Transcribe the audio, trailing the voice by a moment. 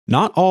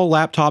Not all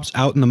laptops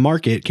out in the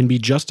market can be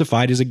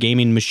justified as a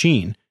gaming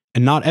machine,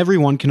 and not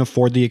everyone can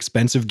afford the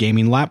expensive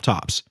gaming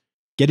laptops.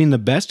 Getting the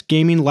best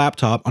gaming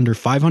laptop under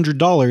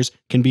 $500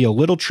 can be a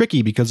little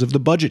tricky because of the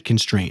budget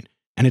constraint,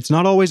 and it's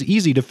not always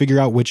easy to figure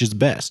out which is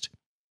best.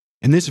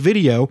 In this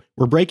video,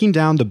 we're breaking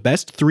down the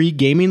best 3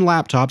 gaming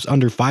laptops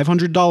under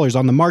 $500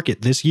 on the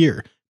market this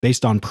year,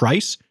 based on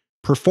price,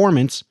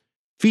 performance,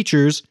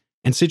 features,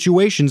 and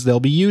situations they'll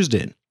be used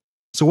in.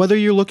 So whether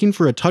you're looking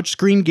for a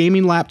touchscreen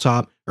gaming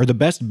laptop or the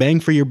best bang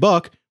for your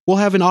buck, we'll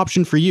have an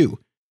option for you.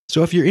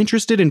 So if you're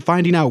interested in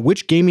finding out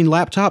which gaming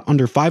laptop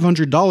under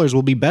 $500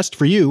 will be best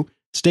for you,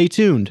 stay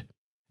tuned.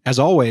 As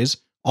always,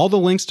 all the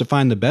links to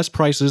find the best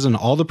prices on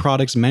all the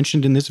products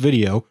mentioned in this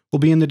video will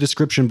be in the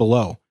description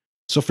below.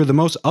 So for the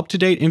most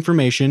up-to-date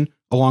information,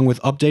 along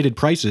with updated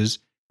prices,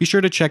 be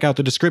sure to check out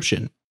the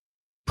description.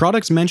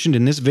 Products mentioned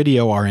in this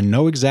video are in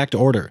no exact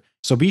order,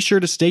 so be sure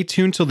to stay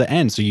tuned till the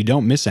end so you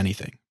don't miss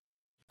anything.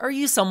 Are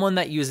you someone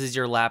that uses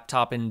your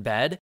laptop in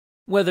bed?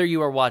 Whether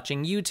you are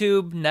watching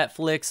YouTube,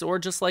 Netflix, or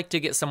just like to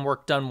get some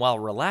work done while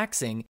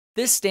relaxing,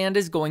 this stand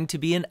is going to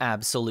be an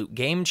absolute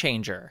game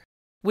changer.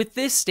 With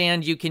this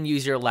stand, you can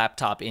use your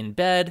laptop in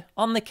bed,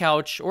 on the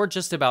couch, or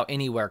just about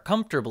anywhere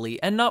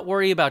comfortably and not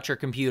worry about your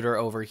computer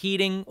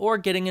overheating or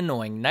getting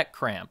annoying neck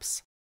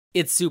cramps.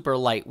 It's super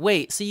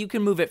lightweight, so you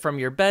can move it from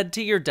your bed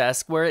to your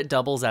desk where it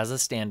doubles as a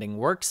standing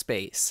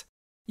workspace.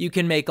 You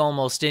can make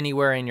almost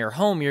anywhere in your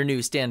home your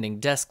new standing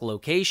desk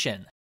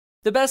location.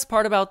 The best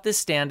part about this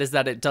stand is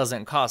that it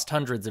doesn't cost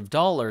hundreds of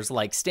dollars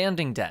like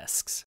standing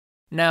desks.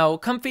 Now,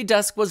 Comfy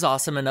Desk was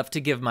awesome enough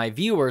to give my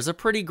viewers a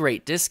pretty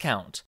great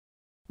discount.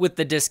 With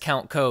the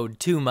discount code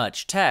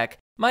TOOMUCHTECH,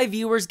 my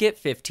viewers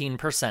get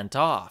 15%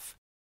 off.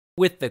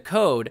 With the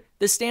code,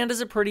 the stand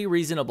is a pretty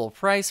reasonable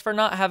price for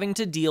not having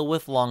to deal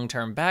with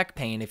long-term back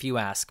pain if you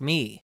ask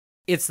me.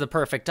 It's the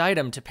perfect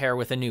item to pair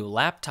with a new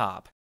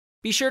laptop.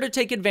 Be sure to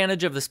take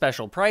advantage of the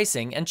special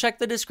pricing and check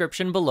the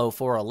description below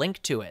for a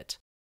link to it.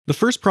 The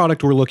first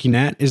product we're looking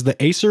at is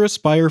the Acer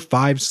Aspire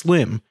 5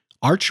 Slim,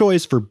 our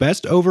choice for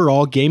best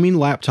overall gaming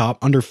laptop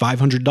under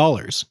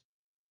 $500.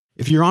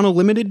 If you're on a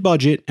limited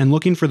budget and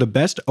looking for the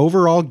best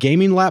overall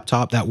gaming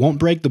laptop that won't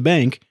break the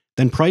bank,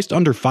 then priced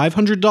under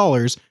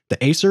 $500,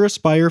 the Acer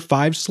Aspire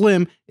 5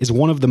 Slim is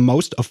one of the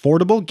most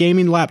affordable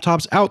gaming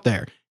laptops out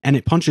there, and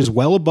it punches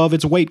well above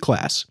its weight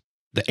class.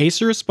 The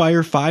Acer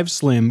Aspire 5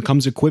 Slim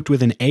comes equipped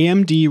with an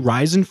AMD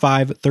Ryzen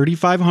 5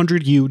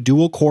 3500U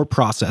dual-core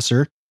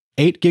processor,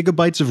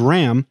 8GB of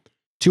RAM,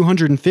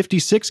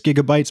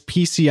 256GB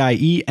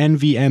PCIe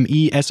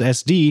NVMe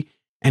SSD,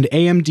 and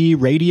AMD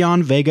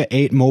Radeon Vega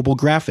 8 mobile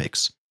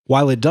graphics.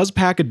 While it does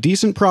pack a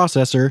decent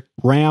processor,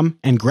 RAM,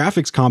 and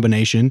graphics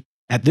combination,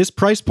 at this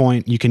price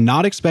point you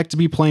cannot expect to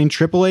be playing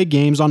AAA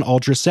games on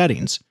ultra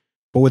settings.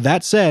 But with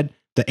that said,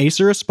 the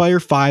Acer Aspire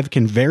 5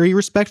 can very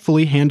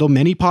respectfully handle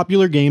many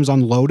popular games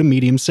on low to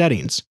medium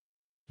settings.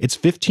 Its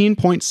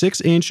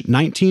 15.6-inch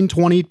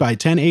 1920 by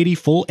 1080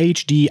 Full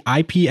HD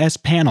IPS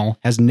panel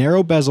has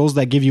narrow bezels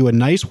that give you a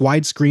nice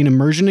widescreen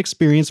immersion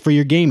experience for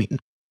your gaming.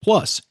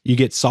 Plus, you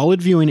get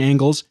solid viewing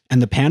angles,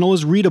 and the panel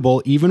is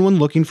readable even when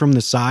looking from the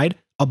side,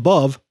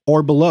 above,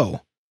 or below.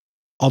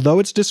 Although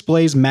its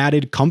display's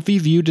matted, comfy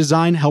view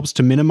design helps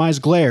to minimize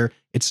glare,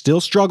 it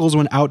still struggles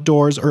when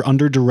outdoors or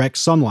under direct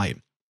sunlight.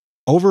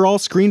 Overall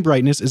screen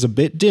brightness is a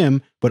bit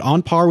dim, but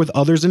on par with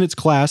others in its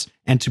class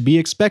and to be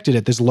expected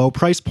at this low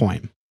price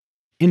point.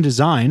 In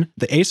design,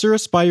 the Acer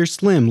Aspire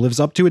Slim lives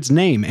up to its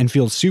name and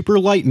feels super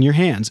light in your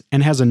hands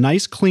and has a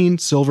nice clean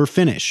silver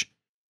finish.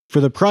 For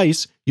the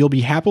price, you'll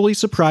be happily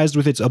surprised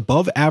with its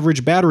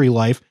above-average battery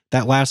life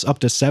that lasts up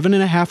to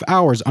 7.5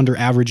 hours under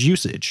average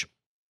usage.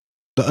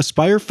 The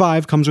Aspire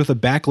 5 comes with a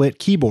backlit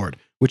keyboard,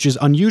 which is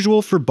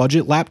unusual for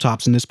budget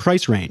laptops in this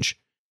price range.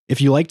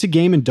 If you like to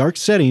game in dark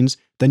settings,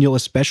 then you'll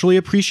especially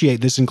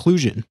appreciate this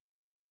inclusion.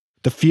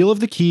 The feel of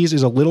the keys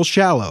is a little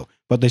shallow,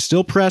 but they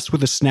still press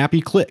with a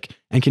snappy click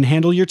and can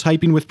handle your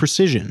typing with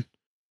precision.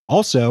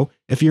 Also,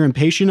 if you're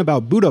impatient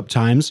about boot-up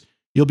times,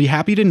 you'll be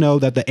happy to know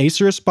that the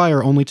Acer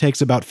Aspire only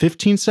takes about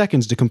 15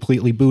 seconds to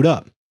completely boot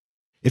up.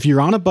 If you're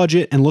on a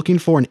budget and looking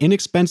for an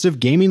inexpensive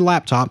gaming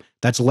laptop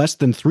that's less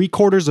than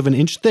 3/4 of an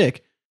inch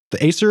thick,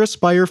 the Acer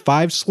Aspire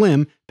 5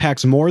 Slim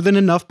packs more than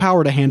enough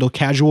power to handle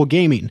casual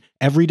gaming,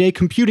 everyday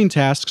computing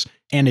tasks,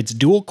 and its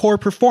dual-core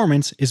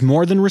performance is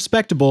more than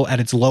respectable at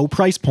its low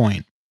price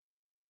point.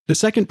 The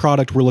second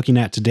product we're looking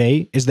at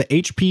today is the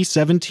HP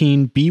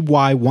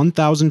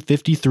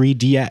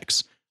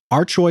 17BY1053DX,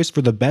 our choice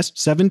for the best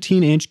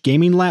 17-inch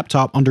gaming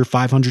laptop under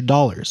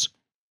 $500.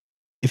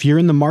 If you're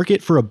in the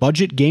market for a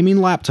budget gaming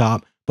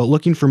laptop but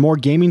looking for more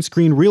gaming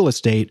screen real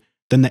estate,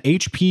 then the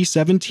HP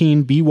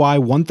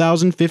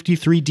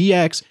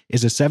 17BY1053DX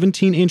is a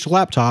 17-inch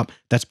laptop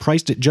that's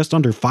priced at just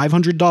under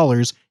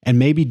 $500 and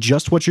may be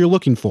just what you're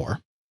looking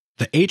for.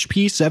 The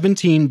HP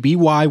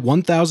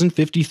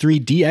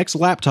 17BY1053DX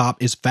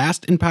laptop is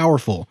fast and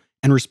powerful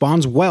and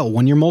responds well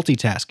when you're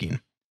multitasking.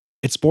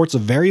 It sports a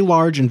very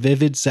large and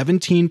vivid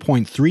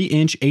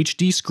 17.3-inch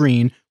HD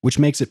screen, which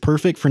makes it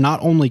perfect for not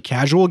only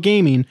casual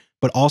gaming,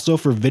 but also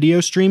for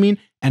video streaming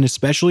and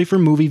especially for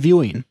movie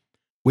viewing.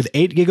 With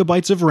 8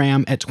 GB of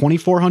RAM at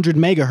 2400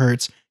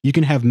 MHz, you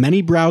can have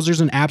many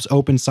browsers and apps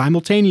open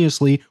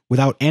simultaneously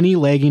without any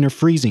lagging or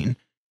freezing.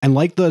 And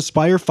like the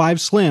Aspire 5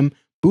 Slim,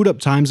 boot up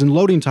times and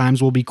loading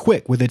times will be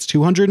quick with its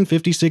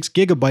 256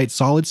 GB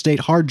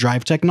solid-state hard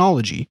drive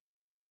technology.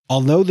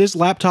 Although this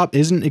laptop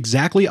isn't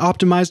exactly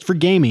optimized for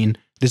gaming,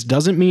 this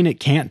doesn't mean it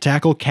can't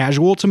tackle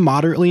casual to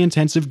moderately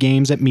intensive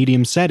games at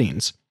medium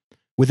settings.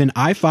 With an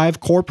i5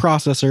 core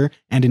processor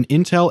and an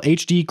Intel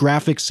HD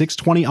Graphics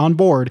 620 on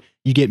board,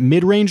 you get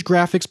mid-range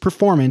graphics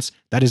performance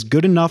that is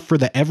good enough for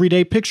the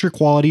everyday picture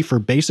quality for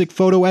basic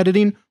photo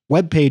editing,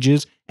 web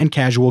pages, and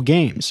casual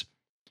games.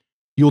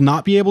 You'll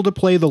not be able to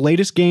play the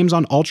latest games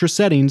on ultra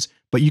settings,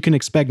 but you can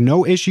expect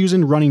no issues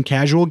in running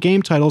casual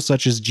game titles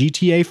such as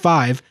GTA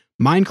 5,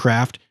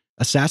 Minecraft,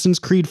 Assassin's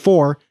Creed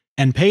 4,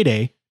 and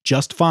Payday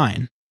just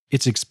fine.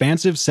 Its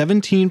expansive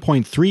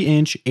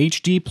 17.3-inch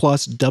HD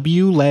Plus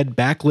WLED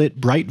backlit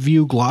bright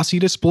view glossy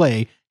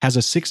display has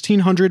a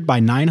 1600 by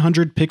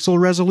 900 pixel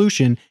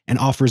resolution and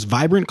offers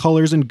vibrant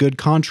colors and good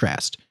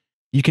contrast.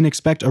 You can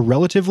expect a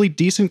relatively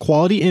decent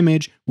quality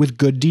image with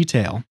good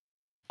detail.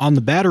 On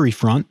the battery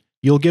front,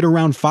 you'll get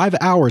around 5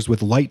 hours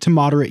with light to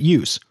moderate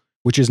use,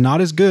 which is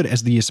not as good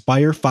as the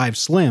Aspire 5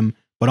 Slim,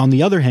 but on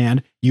the other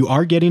hand, you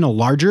are getting a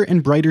larger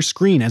and brighter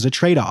screen as a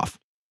trade-off.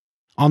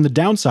 On the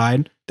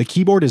downside, the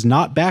keyboard is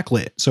not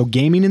backlit, so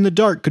gaming in the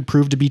dark could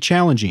prove to be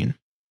challenging.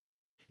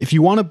 If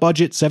you want a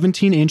budget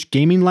 17-inch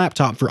gaming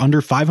laptop for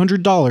under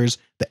 $500,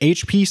 the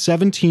HP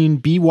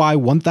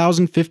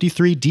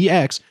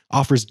 17BY1053DX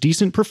offers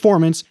decent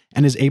performance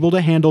and is able to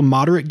handle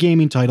moderate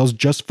gaming titles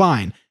just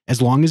fine, as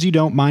long as you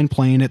don't mind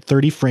playing at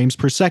 30 frames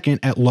per second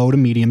at low to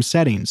medium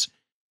settings.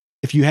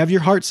 If you have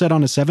your heart set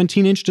on a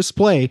 17-inch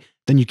display,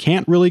 then you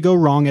can't really go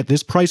wrong at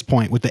this price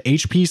point with the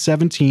HP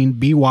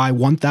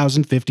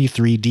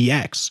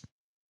 17BY1053DX.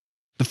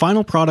 The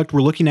final product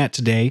we're looking at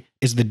today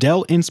is the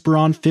Dell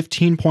Inspiron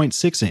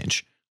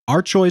 15.6-inch,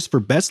 our choice for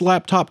best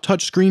laptop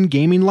touchscreen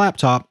gaming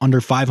laptop under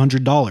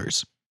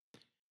 $500.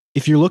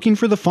 If you're looking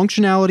for the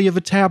functionality of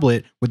a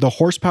tablet with the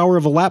horsepower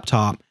of a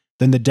laptop,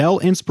 then the Dell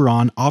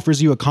Inspiron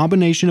offers you a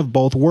combination of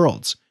both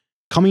worlds.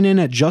 Coming in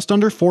at just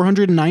under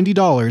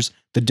 $490,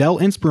 the Dell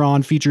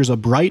Inspiron features a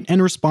bright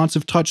and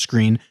responsive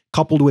touchscreen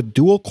coupled with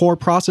dual-core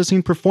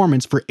processing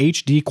performance for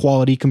HD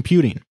quality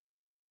computing.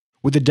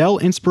 With the Dell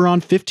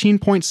Inspiron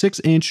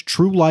 15.6-inch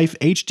True Life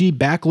HD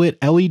backlit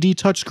LED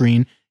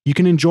touchscreen, you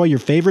can enjoy your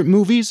favorite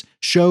movies,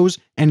 shows,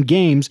 and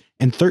games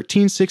in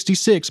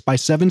 1366 by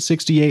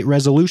 768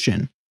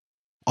 resolution.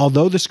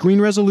 Although the screen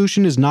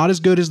resolution is not as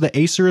good as the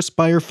Acer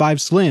Aspire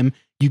 5 Slim,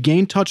 you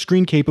gain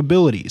touchscreen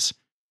capabilities.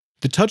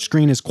 The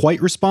touchscreen is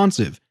quite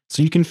responsive,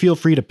 so you can feel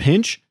free to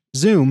pinch,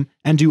 zoom,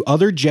 and do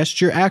other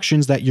gesture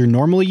actions that you're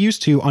normally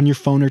used to on your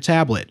phone or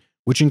tablet,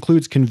 which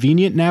includes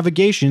convenient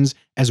navigations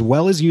as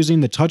well as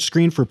using the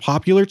touchscreen for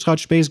popular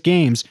touch-based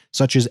games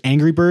such as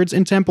Angry Birds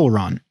and Temple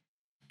Run.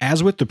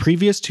 As with the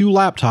previous two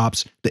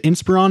laptops, the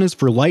Inspiron is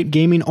for light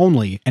gaming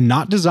only and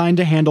not designed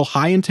to handle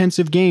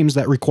high-intensive games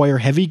that require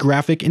heavy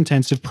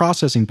graphic-intensive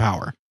processing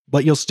power.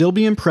 But you'll still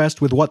be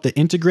impressed with what the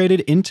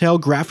integrated Intel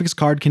graphics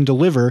card can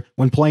deliver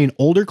when playing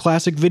older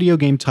classic video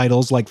game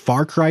titles like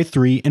Far Cry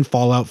 3 and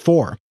Fallout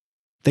 4.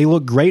 They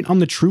look great on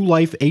the True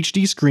Life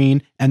HD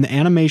screen and the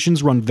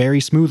animations run very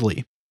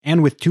smoothly.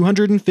 And with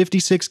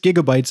 256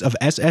 GB of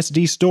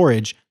SSD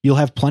storage, you'll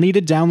have plenty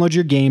to download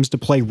your games to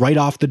play right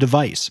off the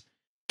device.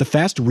 The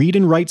fast read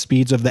and write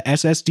speeds of the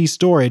SSD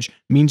storage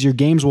means your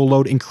games will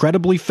load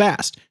incredibly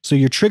fast, so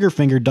your trigger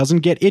finger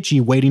doesn't get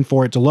itchy waiting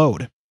for it to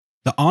load.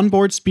 The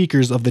onboard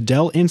speakers of the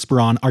Dell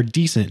Inspiron are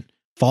decent,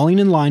 falling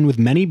in line with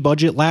many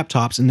budget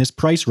laptops in this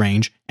price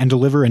range and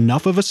deliver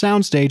enough of a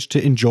soundstage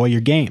to enjoy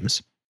your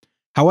games.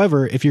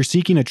 However, if you're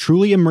seeking a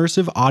truly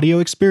immersive audio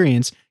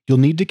experience, you'll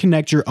need to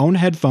connect your own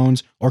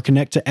headphones or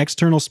connect to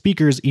external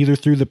speakers either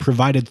through the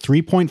provided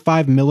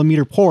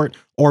 3.5mm port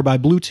or by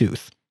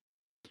Bluetooth.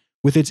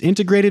 With its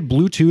integrated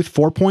Bluetooth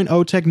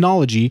 4.0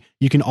 technology,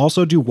 you can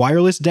also do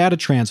wireless data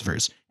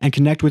transfers and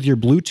connect with your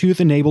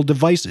Bluetooth-enabled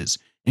devices,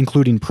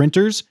 including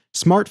printers,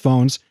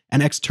 smartphones,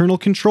 and external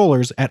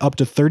controllers at up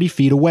to 30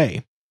 feet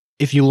away.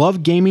 If you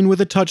love gaming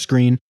with a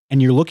touchscreen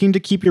and you're looking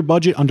to keep your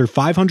budget under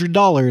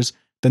 $500,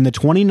 then the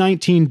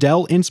 2019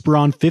 Dell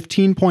Inspiron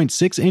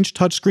 15.6-inch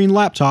touchscreen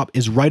laptop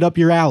is right up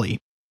your alley.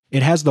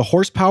 It has the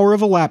horsepower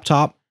of a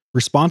laptop,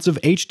 responsive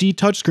HD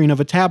touchscreen of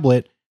a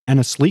tablet, and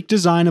a sleek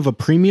design of a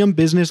premium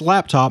business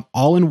laptop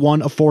all in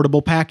one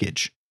affordable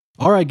package.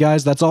 Alright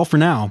guys, that's all for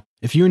now.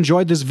 If you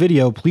enjoyed this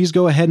video, please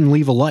go ahead and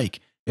leave a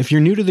like. If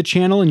you're new to the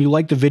channel and you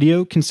like the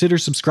video, consider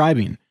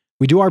subscribing.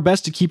 We do our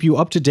best to keep you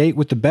up to date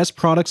with the best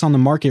products on the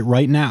market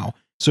right now,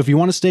 so if you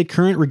want to stay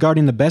current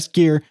regarding the best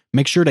gear,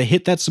 make sure to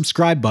hit that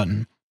subscribe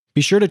button.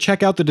 Be sure to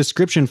check out the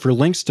description for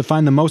links to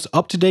find the most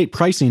up-to-date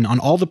pricing on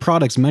all the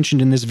products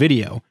mentioned in this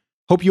video.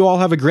 Hope you all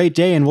have a great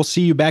day and we'll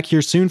see you back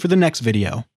here soon for the next video.